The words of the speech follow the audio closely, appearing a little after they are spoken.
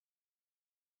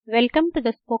Welcome to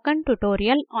the spoken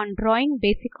tutorial on drawing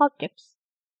basic objects.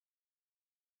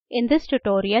 In this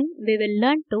tutorial, we will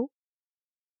learn to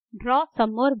draw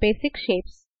some more basic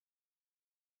shapes.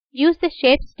 Use the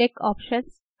Shapes deck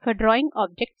options for drawing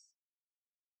objects.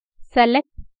 Select,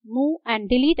 move and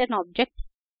delete an object.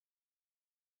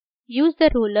 Use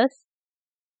the rulers.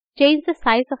 Change the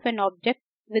size of an object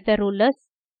with the rulers.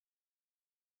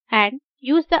 And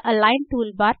use the Align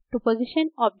toolbar to position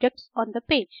objects on the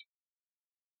page.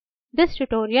 This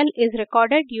tutorial is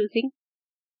recorded using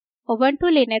Ubuntu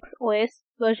Linux OS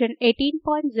version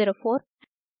 18.04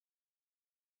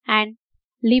 and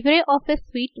LibreOffice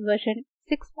Suite version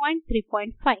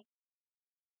 6.3.5.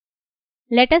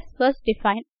 Let us first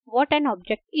define what an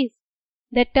object is.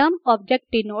 The term object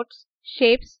denotes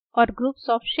shapes or groups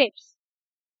of shapes.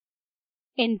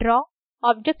 In Draw,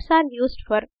 objects are used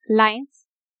for lines,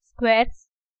 squares,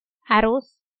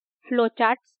 arrows,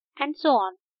 flowcharts, and so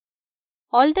on.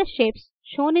 All the shapes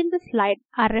shown in the slide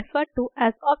are referred to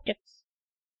as objects.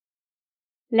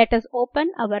 Let us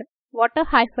open our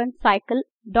water-cycle.odg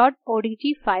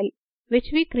file which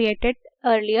we created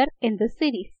earlier in this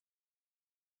series.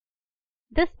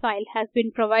 This file has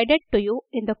been provided to you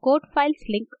in the code files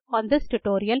link on this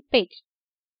tutorial page.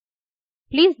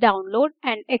 Please download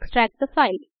and extract the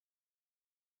file.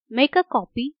 Make a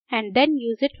copy and then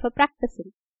use it for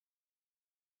practicing.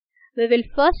 We will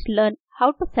first learn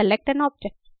how to select an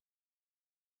object.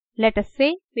 Let us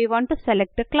say we want to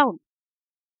select a cloud.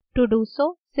 To do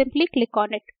so, simply click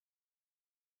on it.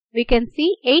 We can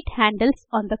see 8 handles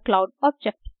on the cloud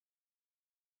object.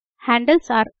 Handles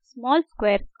are small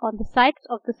squares on the sides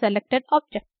of the selected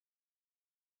object.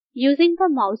 Using the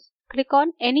mouse, click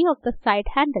on any of the side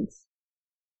handles.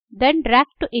 Then drag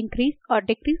to increase or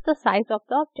decrease the size of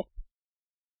the object.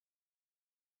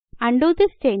 Undo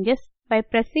these changes by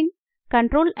pressing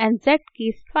Ctrl and Z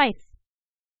keys twice.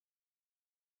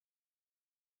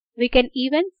 We can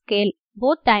even scale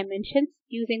both dimensions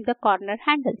using the corner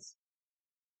handles.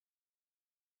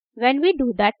 When we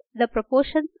do that, the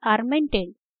proportions are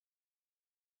maintained.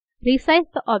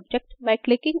 Resize the object by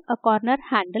clicking a corner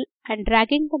handle and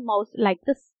dragging the mouse like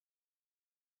this.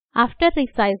 After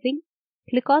resizing,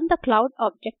 click on the cloud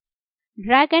object,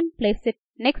 drag and place it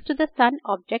next to the sun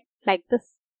object like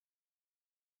this.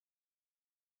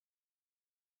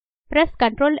 Press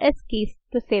Ctrl S keys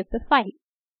to save the file.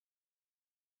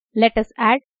 Let us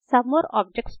add some more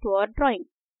objects to our drawing.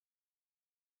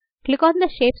 Click on the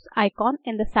Shapes icon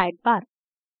in the sidebar.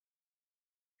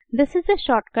 This is a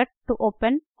shortcut to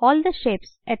open all the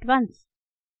shapes at once.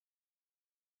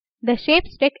 The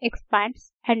Shapes deck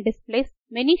expands and displays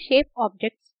many shape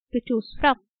objects to choose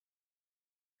from.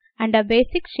 Under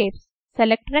Basic Shapes,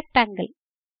 select Rectangle.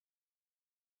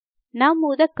 Now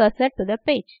move the cursor to the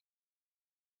page.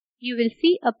 You will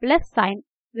see a plus sign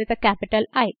with a capital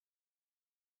I.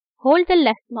 Hold the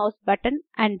left mouse button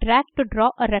and drag to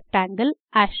draw a rectangle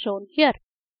as shown here.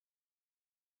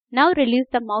 Now release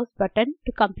the mouse button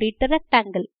to complete the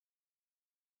rectangle.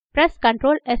 Press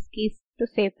Ctrl S keys to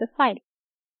save the file.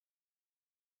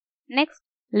 Next,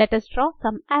 let us draw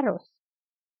some arrows.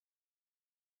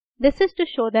 This is to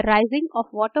show the rising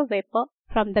of water vapor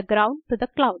from the ground to the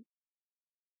cloud.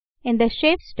 In the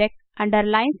Shapes deck, under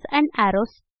Lines and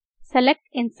Arrows, select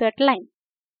Insert Line.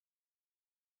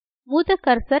 Move the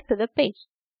cursor to the page.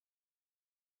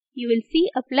 You will see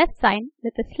a plus sign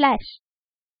with a slash.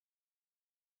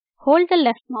 Hold the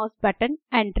left mouse button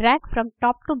and drag from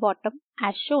top to bottom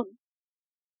as shown.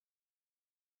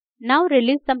 Now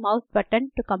release the mouse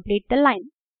button to complete the line.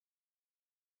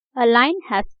 A line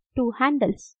has 2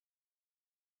 handles.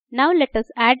 Now let us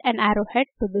add an arrowhead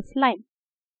to this line.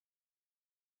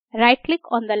 Right-click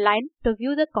on the line to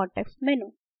view the context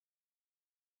menu.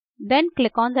 Then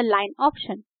click on the Line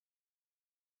option.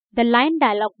 The Line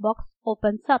dialog box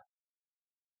opens up.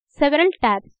 Several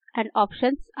tabs and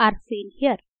options are seen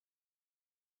here.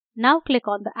 Now click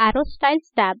on the Arrow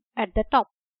Styles tab at the top.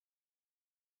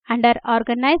 Under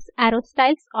Organize Arrow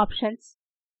Styles options,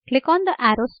 click on the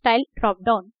Arrow Style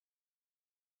drop-down.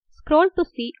 Scroll to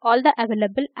see all the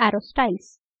available arrow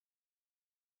styles.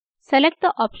 Select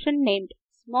the option named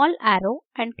Small Arrow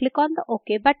and click on the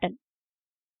OK button.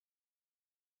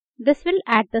 This will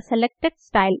add the selected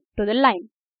style to the line.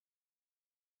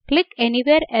 Click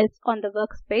anywhere else on the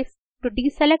workspace to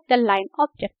deselect the line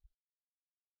object.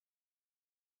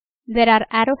 There are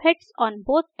arrowheads on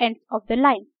both ends of the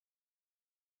line.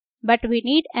 But we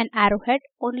need an arrowhead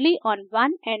only on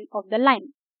one end of the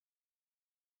line.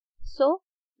 So,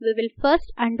 we will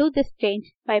first undo this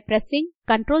change by pressing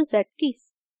Ctrl Z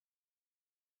keys.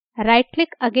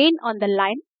 Right-click again on the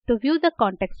line to view the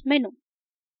context menu.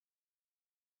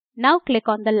 Now click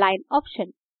on the Line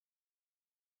option.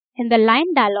 In the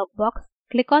Line dialog box,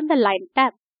 click on the Line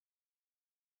tab.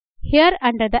 Here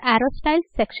under the Arrow Styles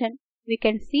section, we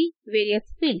can see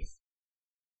various fields.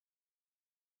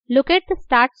 Look at the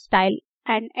Start Style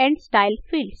and End Style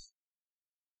fields.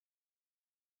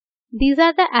 These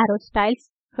are the arrow styles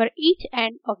for each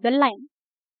end of the line.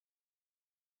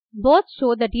 Both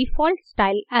show the default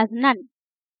style as none.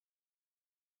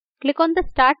 Click on the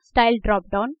Start Style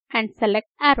drop-down and select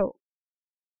Arrow.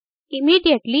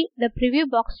 Immediately, the preview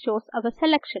box shows our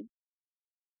selection.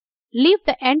 Leave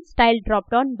the End Style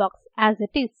drop-down box as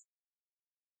it is.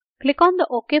 Click on the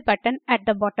OK button at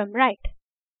the bottom right.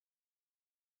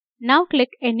 Now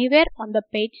click anywhere on the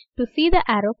page to see the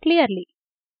arrow clearly.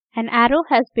 An arrow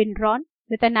has been drawn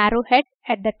with an arrowhead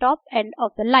at the top end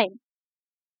of the line.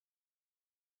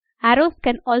 Arrows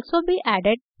can also be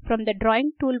added from the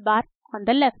drawing toolbar on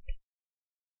the left.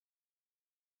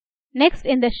 Next,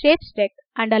 in the Shapes deck,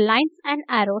 under Lines and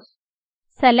Arrows,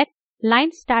 select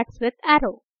Line Starts with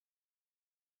Arrow.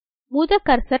 Move the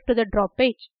cursor to the draw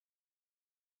page.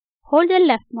 Hold the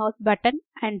left mouse button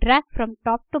and drag from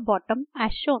top to bottom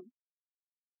as shown.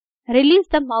 Release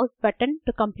the mouse button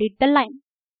to complete the line.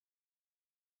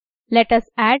 Let us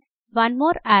add one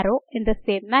more arrow in the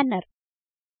same manner.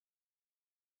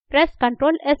 Press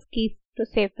Ctrl S keys to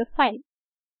save the file.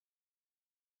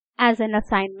 As an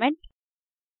assignment,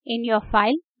 in your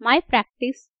file My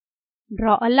Practice,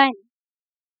 draw a line.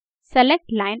 Select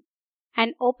Line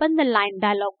and open the Line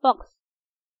dialog box.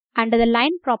 Under the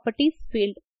Line Properties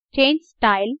field, change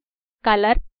Style,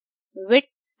 Color, Width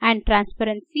and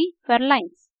Transparency for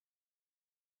lines.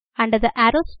 Under the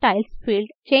Arrow Styles field,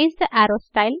 change the arrow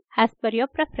style as per your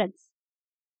preference.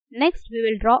 Next, we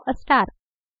will draw a star.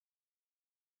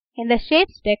 In the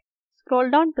Shapes deck,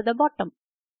 scroll down to the bottom.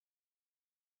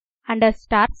 Under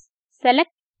Stars,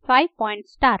 select 5-point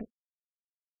star.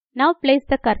 Now place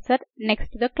the cursor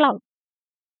next to the cloud.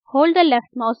 Hold the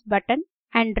left mouse button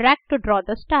and drag to draw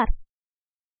the star.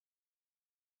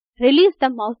 Release the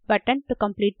mouse button to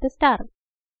complete the star.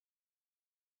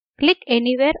 Click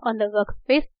anywhere on the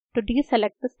workspace to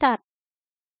deselect the star.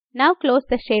 Now close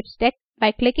the Shapes deck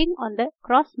by clicking on the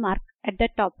cross mark at the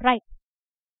top right.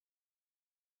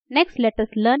 Next, let us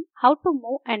learn how to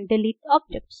move and delete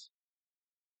objects.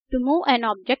 To move an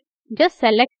object, just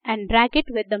select and drag it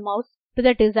with the mouse to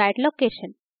the desired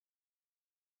location.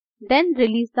 Then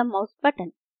release the mouse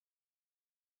button.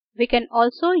 We can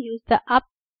also use the up,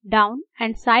 down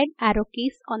and side arrow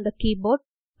keys on the keyboard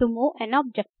to move an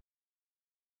object.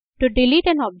 To delete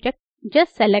an object,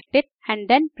 just select it and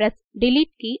then press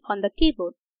Delete key on the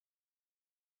keyboard.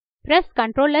 Press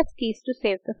Ctrl S keys to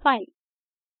save the file.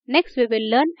 Next, we will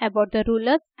learn about the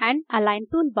Rulers and Align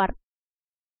toolbar.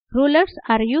 Rulers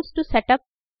are used to set up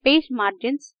page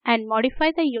margins and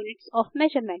modify the units of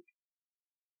measurement.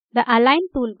 The Align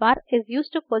toolbar is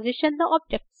used to position the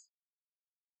objects.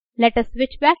 Let us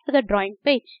switch back to the drawing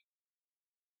page.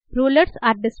 Rulers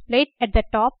are displayed at the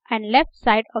top and left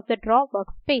side of the draw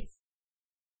workspace.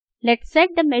 Let's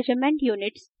set the measurement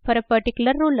units for a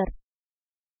particular ruler.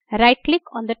 Right-click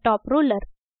on the top ruler.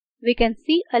 We can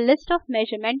see a list of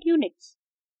measurement units.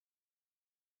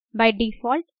 By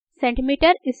default,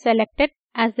 centimeter is selected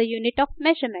as the unit of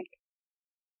measurement.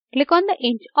 Click on the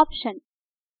inch option.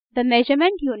 The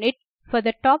measurement unit for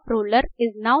the top ruler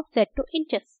is now set to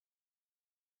inches.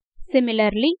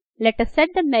 Similarly, let us set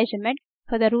the measurement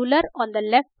for the ruler on the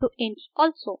left to inch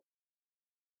also.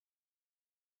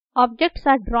 Objects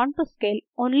are drawn to scale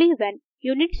only when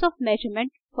units of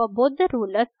measurement for both the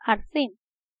rulers are same.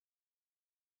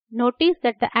 Notice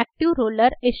that the active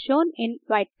ruler is shown in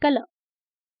white color.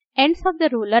 Ends of the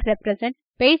ruler represent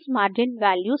page margin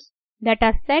values that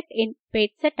are set in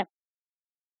Page Setup.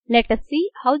 Let us see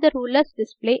how the rulers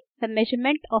display the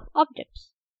measurement of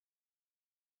objects.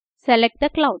 Select the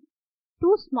cloud.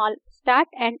 Two small start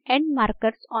and end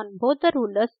markers on both the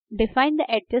rulers define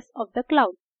the edges of the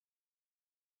cloud.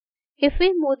 If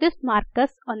we move these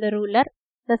markers on the ruler,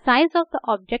 the size of the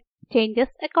object changes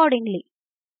accordingly.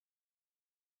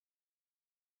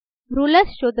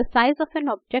 Rulers show the size of an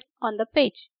object on the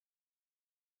page.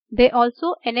 They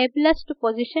also enable us to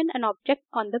position an object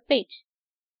on the page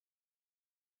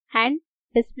and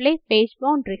display page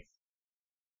boundaries.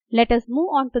 Let us move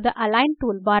on to the Align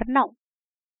toolbar now.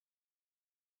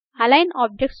 Align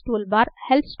Objects toolbar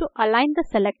helps to align the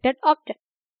selected object.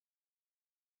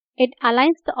 It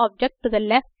aligns the object to the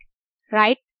left,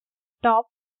 right, top,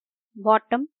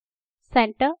 bottom,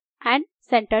 center and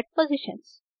centered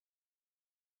positions.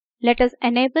 Let us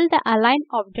enable the Align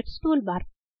Objects toolbar.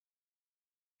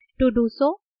 To do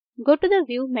so, go to the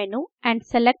View menu and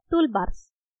select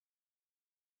Toolbars.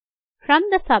 From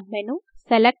the submenu,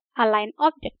 select Align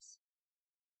Objects.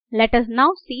 Let us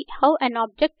now see how an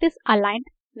object is aligned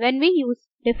when we use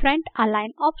different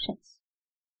align options.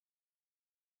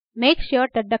 Make sure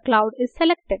that the cloud is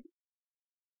selected.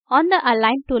 On the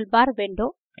Align toolbar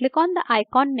window, click on the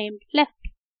icon named Left.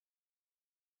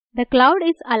 The cloud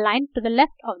is aligned to the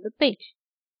left of the page.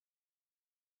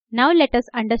 Now let us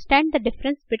understand the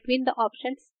difference between the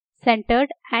options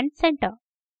Centered and Center.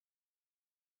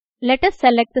 Let us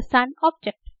select the Sun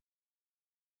object.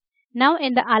 Now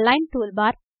in the Align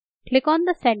toolbar, click on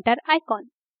the Center icon.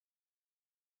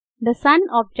 The Sun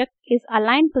object is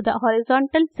aligned to the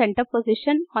horizontal center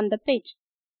position on the page.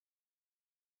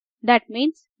 That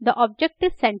means the object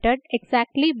is centered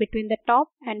exactly between the top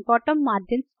and bottom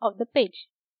margins of the page.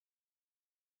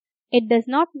 It does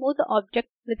not move the object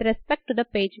with respect to the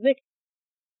page width.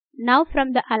 Now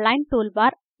from the Align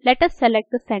toolbar, let us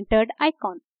select the centered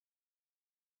icon.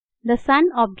 The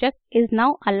Sun object is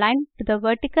now aligned to the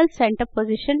vertical center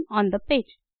position on the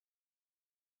page.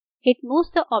 It moves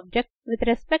the object with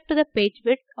respect to the page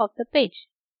width of the page.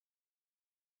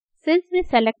 Since we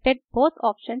selected both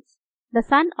options, the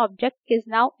Sun object is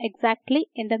now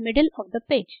exactly in the middle of the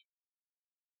page.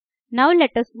 Now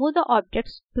let us move the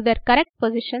objects to their correct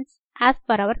positions as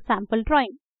per our sample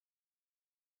drawing.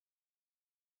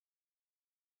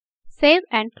 Save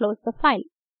and close the file.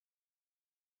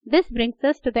 This brings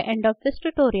us to the end of this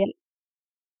tutorial.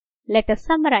 Let us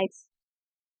summarize.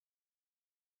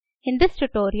 In this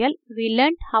tutorial, we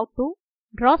learned how to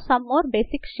draw some more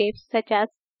basic shapes such as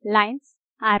lines,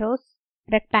 arrows,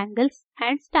 rectangles,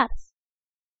 and stars.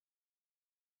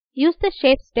 Use the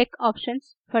Shapes deck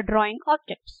options for drawing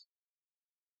objects.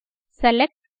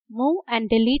 Select, move, and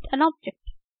delete an object.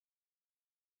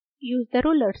 Use the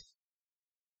rulers.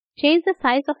 Change the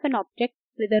size of an object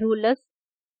with the rulers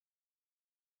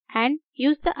and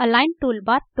use the Align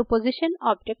toolbar to position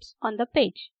objects on the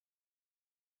page.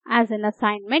 As an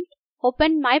assignment,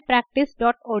 open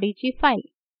mypractice.odg file.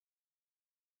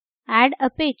 Add a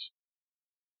page.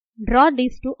 Draw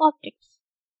these two objects.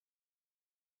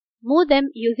 Move them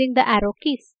using the arrow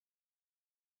keys.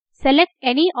 Select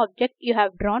any object you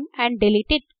have drawn and delete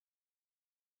it.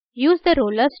 Use the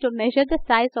rulers to measure the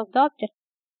size of the object.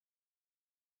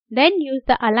 Then use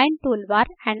the Align toolbar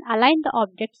and align the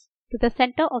objects to the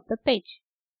center of the page.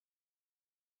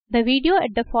 The video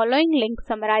at the following link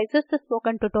summarizes the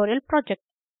spoken tutorial project.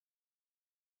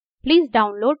 Please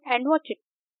download and watch it.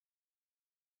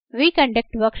 We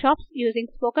conduct workshops using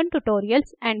spoken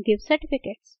tutorials and give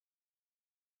certificates.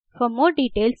 For more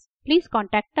details, please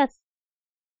contact us.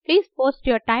 Please post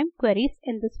your time queries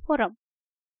in this forum.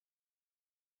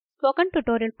 Spoken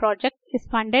Tutorial project is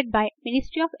funded by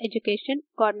Ministry of Education,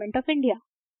 Government of India.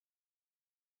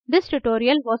 This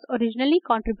tutorial was originally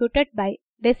contributed by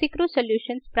Desicrew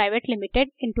Solutions Private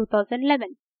Limited in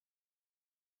 2011.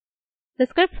 The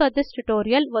script for this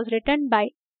tutorial was written by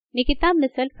Nikita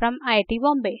Missal from IIT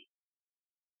Bombay.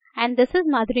 And this is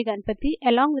Madhuri Ganpati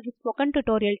along with the Spoken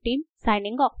Tutorial team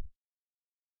signing off.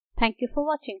 Thank you for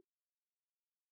watching.